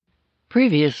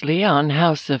Previously on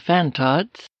House of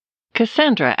Phantods,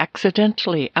 Cassandra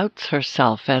accidentally outs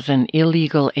herself as an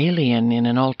illegal alien in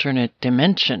an alternate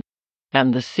dimension,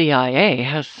 and the CIA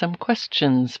has some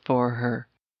questions for her.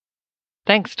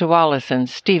 Thanks to Wallace and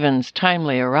Stephen's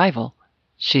timely arrival,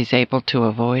 she's able to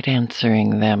avoid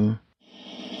answering them.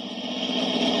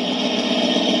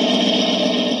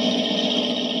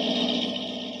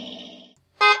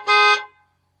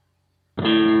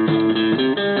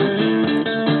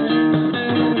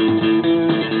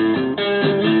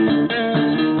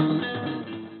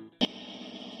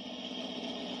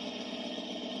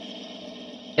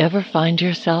 Ever find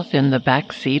yourself in the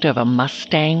back seat of a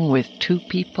Mustang with two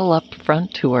people up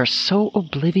front who are so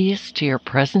oblivious to your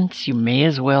presence you may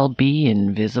as well be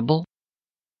invisible?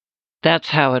 That's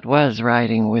how it was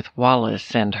riding with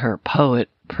Wallace and her poet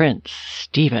prince,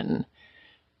 Stephen.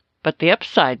 But the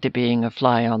upside to being a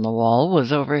fly on the wall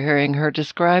was overhearing her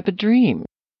describe a dream.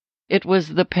 It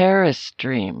was the Paris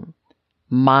dream.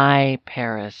 My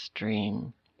Paris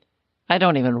dream. I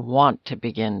don't even want to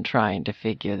begin trying to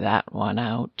figure that one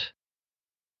out.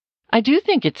 I do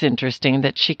think it's interesting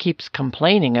that she keeps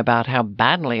complaining about how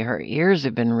badly her ears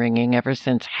have been ringing ever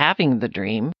since having the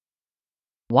dream.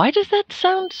 Why does that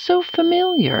sound so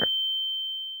familiar?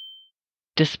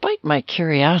 Despite my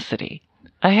curiosity,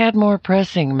 I had more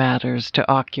pressing matters to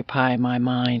occupy my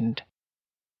mind.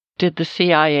 Did the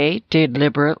CIA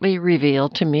deliberately reveal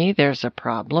to me there's a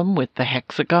problem with the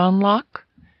hexagon lock?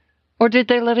 Or did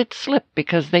they let it slip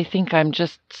because they think I'm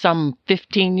just some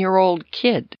 15-year-old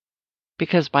kid?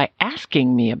 Because by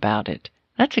asking me about it,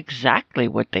 that's exactly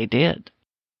what they did.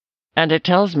 And it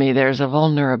tells me there's a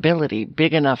vulnerability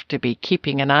big enough to be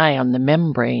keeping an eye on the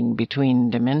membrane between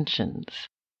dimensions.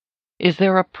 Is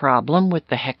there a problem with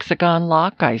the hexagon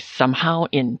lock I somehow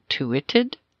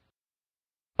intuited?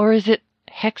 Or is it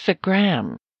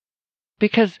hexagram?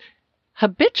 Because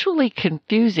habitually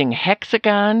confusing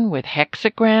hexagon with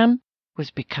hexagram was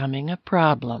becoming a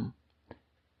problem.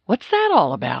 What's that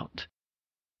all about?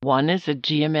 One is a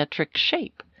geometric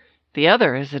shape. The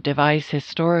other is a device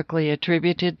historically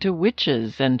attributed to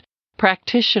witches and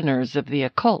practitioners of the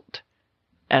occult.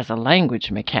 As a language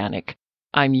mechanic,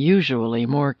 I'm usually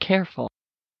more careful.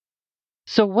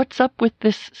 So what's up with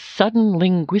this sudden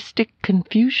linguistic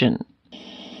confusion?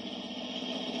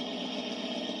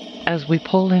 As we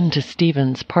pull into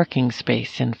Stephen's parking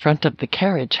space in front of the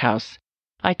carriage house,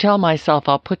 I tell myself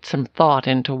I'll put some thought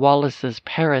into Wallace's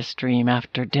Paris dream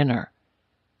after dinner.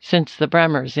 Since the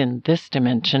Bremers in this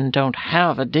dimension don't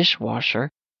have a dishwasher,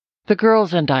 the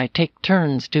girls and I take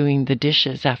turns doing the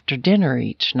dishes after dinner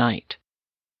each night.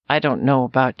 I don't know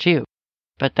about you,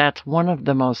 but that's one of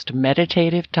the most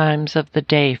meditative times of the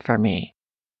day for me.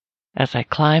 As I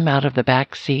climb out of the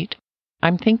back seat,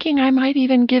 I'm thinking I might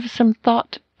even give some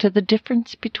thought to the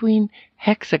difference between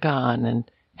hexagon and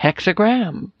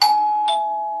hexagram.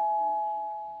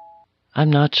 I'm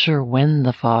not sure when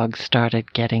the fog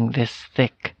started getting this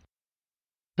thick.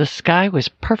 The sky was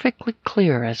perfectly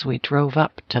clear as we drove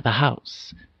up to the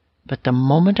house, but the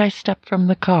moment I stepped from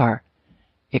the car,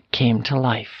 it came to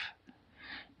life.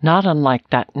 Not unlike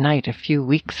that night a few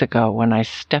weeks ago when I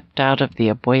stepped out of the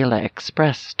Abuela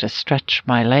Express to stretch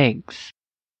my legs.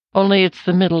 Only it's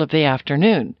the middle of the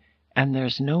afternoon, and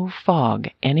there's no fog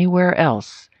anywhere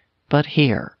else but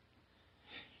here.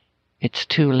 It's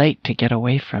too late to get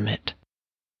away from it.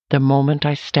 The moment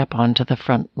I step onto the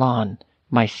front lawn,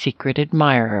 my secret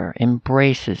admirer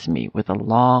embraces me with a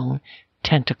long,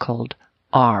 tentacled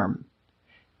arm,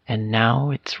 and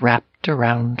now it's wrapped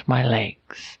around my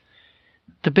legs.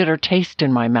 The bitter taste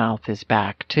in my mouth is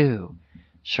back, too.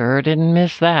 Sure didn't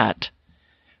miss that.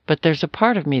 But there's a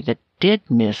part of me that did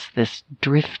miss this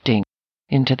drifting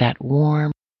into that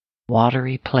warm,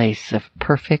 watery place of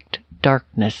perfect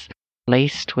darkness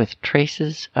laced with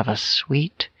traces of a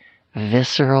sweet,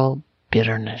 visceral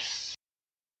bitterness.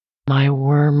 My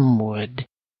wormwood,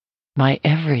 my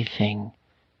everything,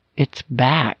 it's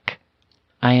back.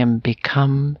 I am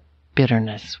become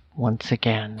bitterness once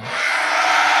again.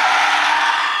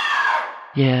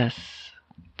 Yes,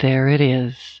 there it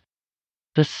is,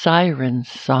 the siren's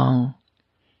song.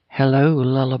 Hello,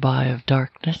 lullaby of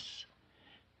darkness.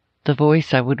 The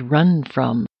voice I would run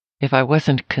from if I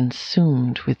wasn't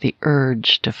consumed with the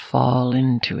urge to fall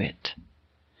into it.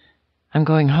 I'm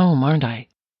going home, aren't I?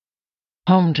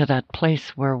 Home to that place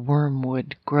where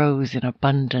wormwood grows in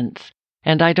abundance,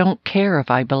 and I don't care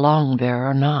if I belong there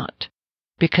or not,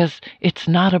 because it's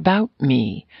not about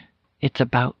me, it's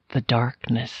about the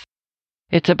darkness.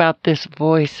 It's about this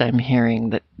voice I'm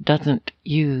hearing that doesn't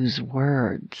use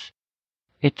words.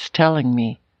 It's telling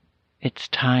me it's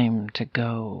time to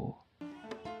go.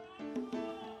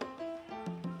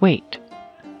 Wait,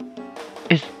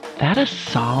 is that a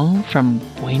song from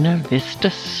Buena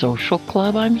Vista Social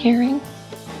Club I'm hearing?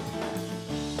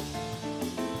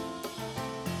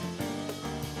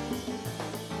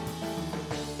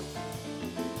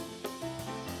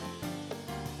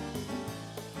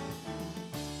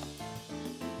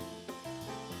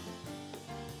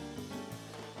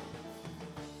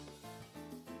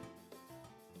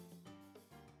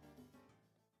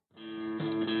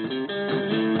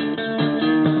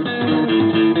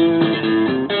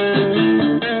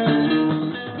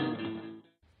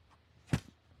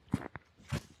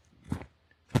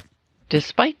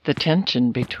 Despite the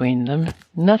tension between them,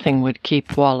 nothing would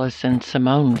keep Wallace and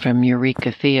Simone from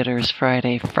Eureka Theater's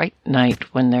Friday Fright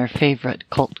Night when their favorite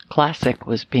cult classic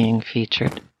was being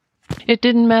featured. It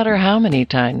didn't matter how many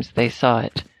times they saw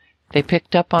it. They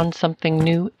picked up on something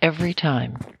new every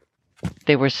time.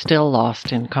 They were still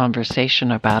lost in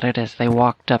conversation about it as they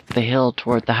walked up the hill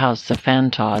toward the house of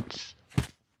Fantod's.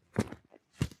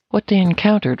 What they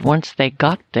encountered once they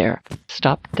got there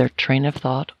stopped their train of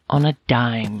thought on a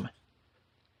dime.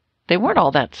 They weren't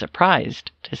all that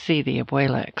surprised to see the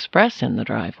Abuela Express in the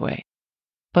driveway,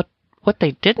 but what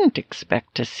they didn't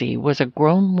expect to see was a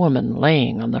grown woman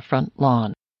laying on the front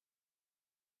lawn.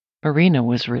 Marina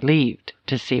was relieved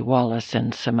to see Wallace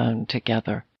and Simone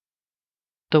together.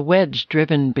 The wedge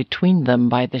driven between them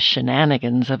by the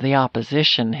shenanigans of the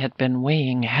opposition had been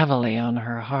weighing heavily on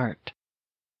her heart.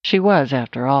 She was,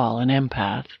 after all, an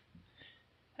empath.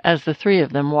 As the three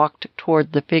of them walked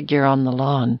toward the figure on the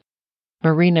lawn,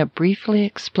 Marina briefly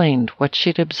explained what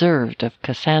she'd observed of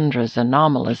Cassandra's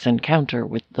anomalous encounter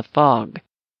with the fog.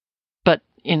 But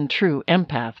in true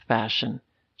empath fashion,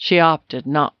 she opted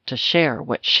not to share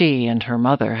what she and her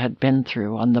mother had been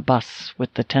through on the bus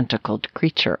with the tentacled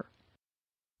creature.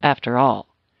 After all,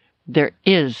 there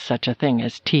is such a thing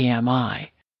as TMI,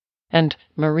 and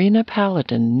Marina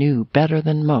Paladin knew better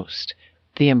than most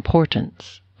the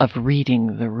importance of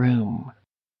reading the room.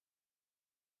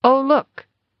 "Oh, look!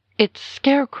 It's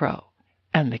Scarecrow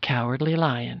and the Cowardly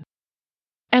Lion.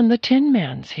 And the Tin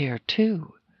Man's here,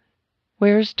 too.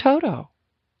 Where's Toto?"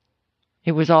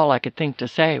 It was all I could think to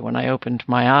say when I opened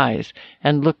my eyes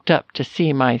and looked up to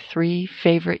see my three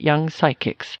favorite young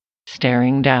psychics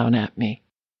staring down at me.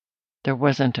 There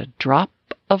wasn't a drop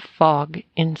of fog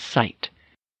in sight,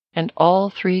 and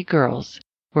all three girls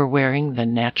were wearing the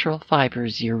natural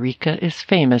fibers Eureka is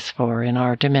famous for in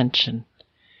our dimension.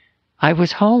 I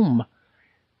was home,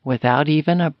 without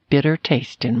even a bitter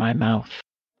taste in my mouth.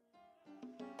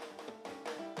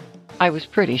 I was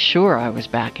pretty sure I was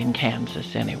back in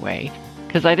Kansas anyway,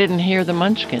 because I didn't hear the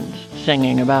Munchkins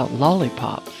singing about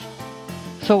lollipops.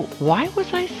 So why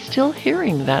was I still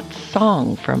hearing that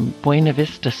song from Buena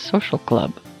Vista Social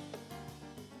Club?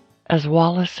 As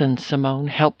Wallace and Simone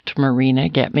helped Marina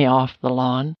get me off the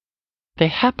lawn, they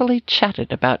happily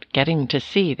chatted about getting to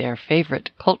see their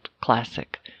favorite cult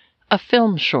classic, a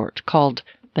film short called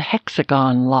The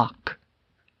Hexagon Lock.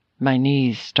 My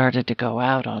knees started to go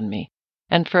out on me,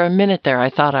 and for a minute there I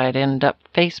thought I'd end up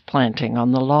face-planting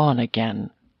on the lawn again.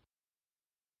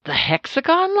 "The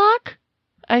Hexagon Lock?"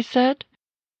 I said.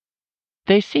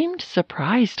 They seemed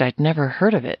surprised I'd never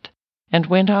heard of it, and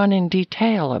went on in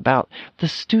detail about the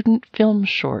student film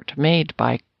short made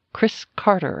by Chris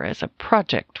Carter as a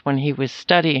project when he was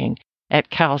studying at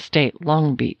Cal State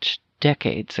Long Beach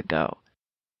decades ago.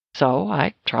 So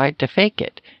I tried to fake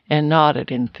it and nodded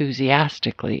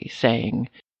enthusiastically, saying,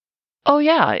 "Oh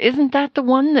yeah, isn't that the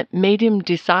one that made him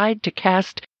decide to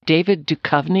cast David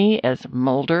Duchovny as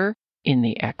Mulder in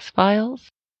the X-Files?"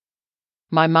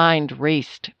 My mind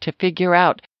raced to figure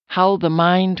out how the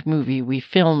Mind movie we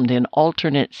filmed in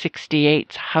alternate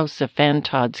 68's House of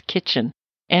Fantod's kitchen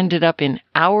ended up in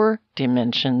our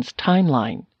dimension's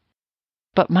timeline.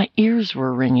 But my ears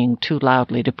were ringing too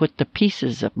loudly to put the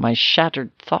pieces of my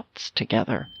shattered thoughts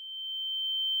together.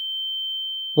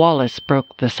 Wallace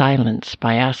broke the silence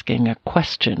by asking a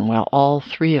question while all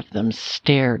three of them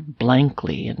stared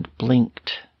blankly and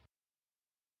blinked.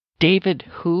 "David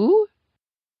who?"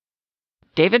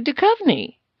 "David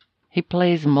Duchovny. He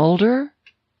plays Mulder."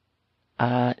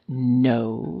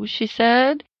 No," she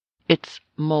said. "It's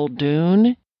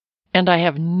Muldoon, and I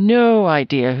have no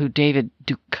idea who David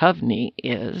Duchovny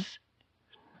is."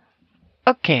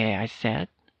 "Okay," I said.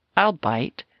 "I'll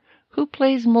bite. Who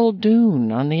plays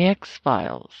Muldoon on the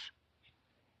X-Files?"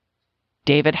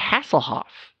 "David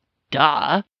Hasselhoff.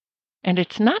 Duh. And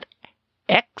it's not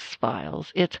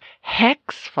X-Files, it's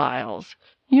Hex-Files.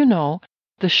 You know,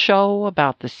 the show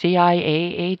about the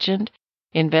CIA agent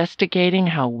investigating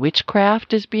how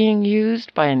witchcraft is being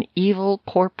used by an evil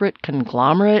corporate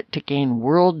conglomerate to gain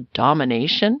world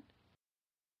domination."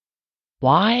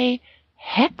 Why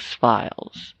Hex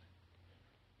Files?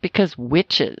 Because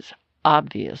witches,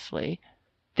 obviously.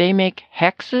 They make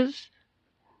hexes?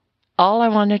 All I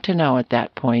wanted to know at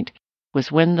that point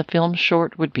was when the film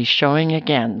short would be showing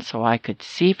again so I could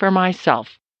see for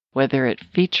myself whether it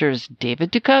features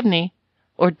David Duchovny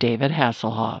or David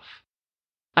Hasselhoff.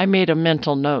 I made a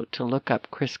mental note to look up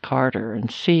Chris Carter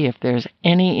and see if there's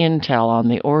any intel on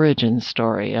the origin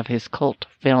story of his cult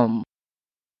film.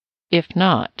 If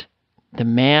not, the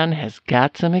man has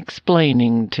got some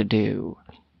explaining to do.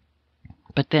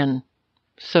 But then,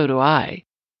 so do I.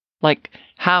 Like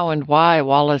how and why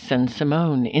Wallace and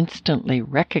Simone instantly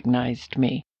recognized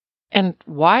me, and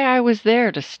why I was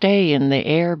there to stay in the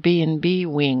Airbnb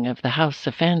wing of the House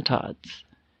of Fantods.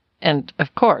 And,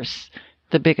 of course,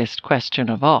 the biggest question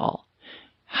of all,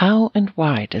 how and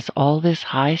why does all this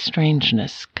high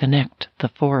strangeness connect the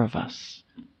four of us?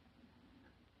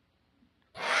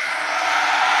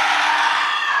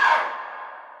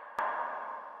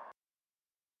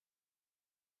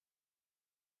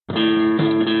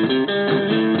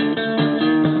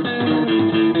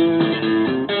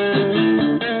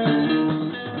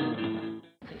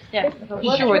 Yeah,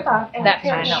 sure. That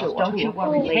time, no, don't you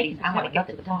worry, ladies. I want to get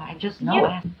to the bar. I just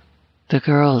know. The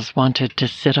girls wanted to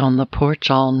sit on the porch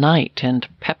all night and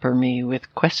pepper me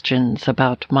with questions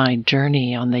about my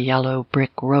journey on the yellow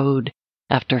brick road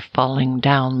after falling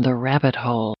down the rabbit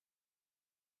hole.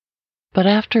 But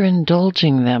after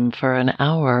indulging them for an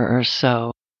hour or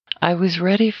so, I was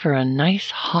ready for a nice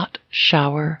hot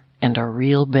shower and a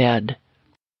real bed,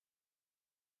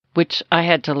 which I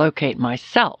had to locate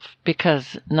myself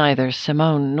because neither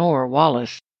Simone nor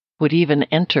Wallace would even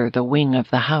enter the wing of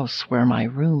the house where my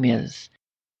room is.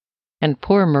 And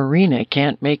poor Marina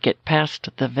can't make it past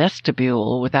the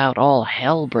vestibule without all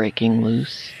hell breaking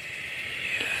loose.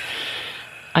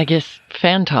 I guess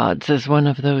Fantods is one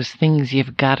of those things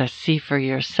you've got to see for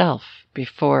yourself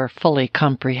before fully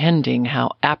comprehending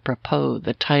how apropos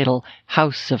the title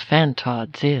House of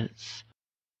Fantods is.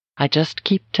 I just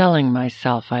keep telling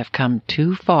myself I've come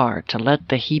too far to let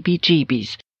the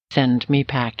heebie-jeebies send me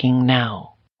packing now.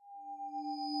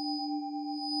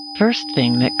 First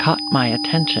thing that caught my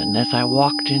attention as I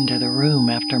walked into the room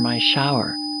after my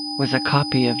shower was a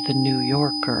copy of The New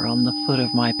Yorker on the foot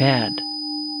of my bed.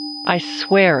 I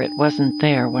swear it wasn't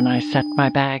there when I set my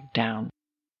bag down.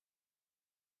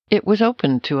 It was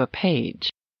open to a page,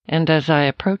 and as I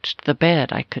approached the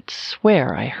bed I could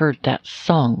swear I heard that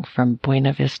song from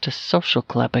Buena Vista Social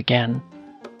Club again.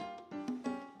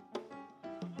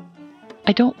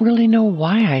 I don't really know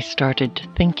why I started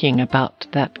thinking about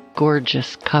that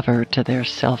gorgeous cover to their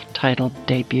self-titled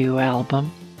debut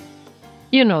album.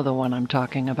 You know the one I'm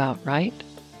talking about, right?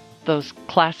 Those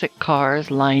classic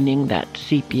cars lining that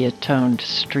sepia-toned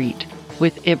street,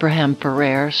 with Ibrahim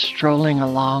Ferrer strolling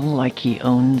along like he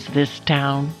owns this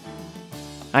town.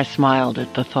 I smiled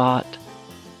at the thought.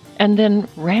 And then,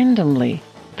 randomly,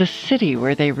 the city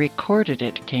where they recorded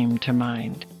it came to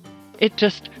mind. It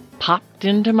just popped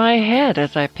into my head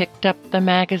as I picked up the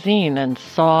magazine and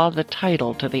saw the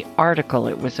title to the article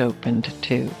it was opened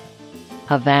to.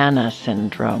 Havana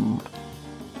Syndrome.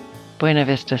 Buena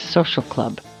Vista Social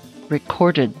Club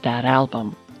recorded that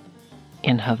album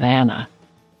in Havana.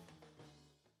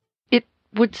 It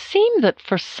would seem that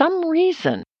for some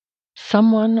reason,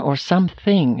 someone or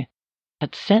something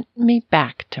had sent me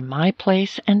back to my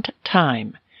place and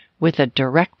time with a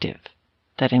directive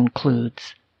that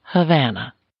includes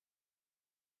Havana.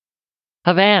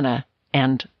 Havana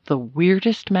and the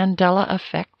weirdest Mandela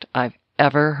effect I've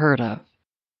ever heard of.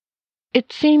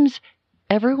 It seems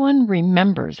everyone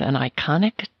remembers an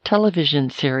iconic television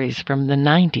series from the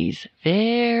 90s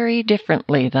very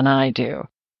differently than I do.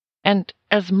 And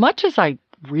as much as I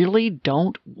really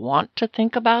don't want to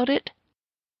think about it,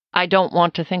 I don't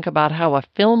want to think about how a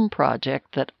film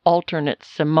project that alternate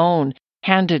Simone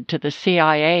handed to the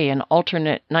CIA in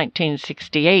alternate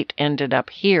 1968 ended up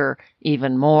here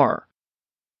even more.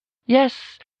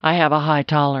 Yes, I have a high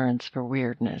tolerance for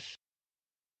weirdness.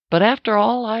 But after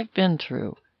all I've been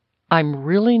through, I'm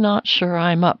really not sure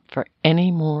I'm up for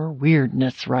any more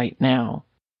weirdness right now.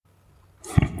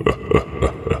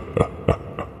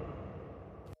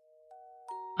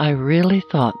 I really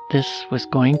thought this was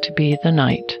going to be the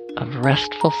night of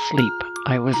restful sleep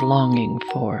I was longing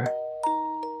for.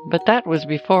 But that was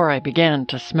before I began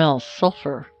to smell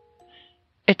sulfur.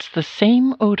 It's the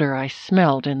same odor I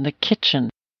smelled in the kitchen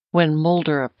when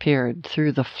Mulder appeared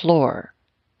through the floor,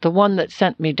 the one that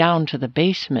sent me down to the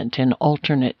basement in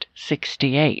alternate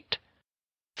 68.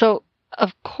 So,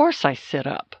 of course I sit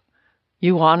up.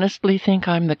 You honestly think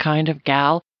I'm the kind of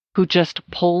gal who just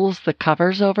pulls the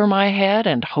covers over my head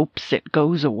and hopes it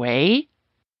goes away?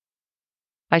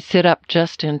 I sit up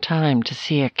just in time to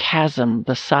see a chasm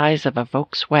the size of a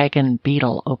Volkswagen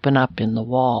Beetle open up in the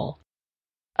wall.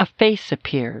 A face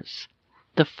appears.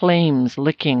 The flames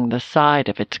licking the side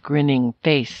of its grinning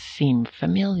face seem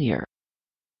familiar.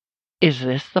 Is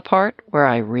this the part where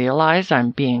I realize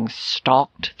I'm being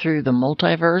stalked through the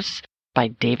multiverse by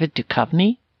David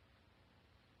Duchovny?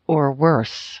 Or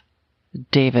worse,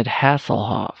 David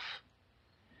Hasselhoff?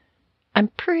 I'm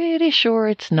pretty sure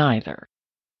it's neither.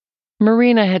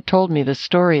 Marina had told me the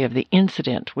story of the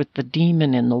incident with the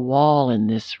demon in the wall in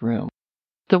this room,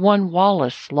 the one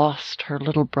Wallace lost her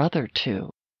little brother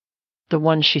to, the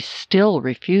one she still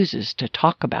refuses to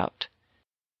talk about.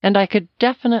 And I could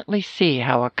definitely see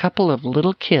how a couple of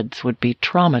little kids would be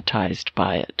traumatized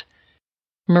by it.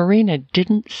 Marina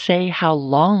didn't say how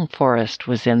long Forrest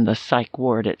was in the psych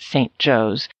ward at St.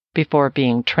 Joe's before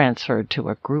being transferred to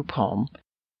a group home,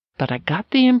 but I got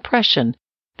the impression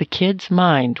the kid's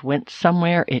mind went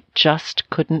somewhere it just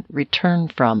couldn't return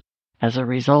from as a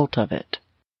result of it.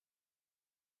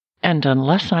 And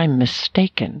unless I'm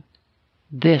mistaken,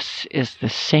 this is the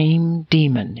same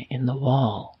demon in the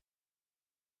wall.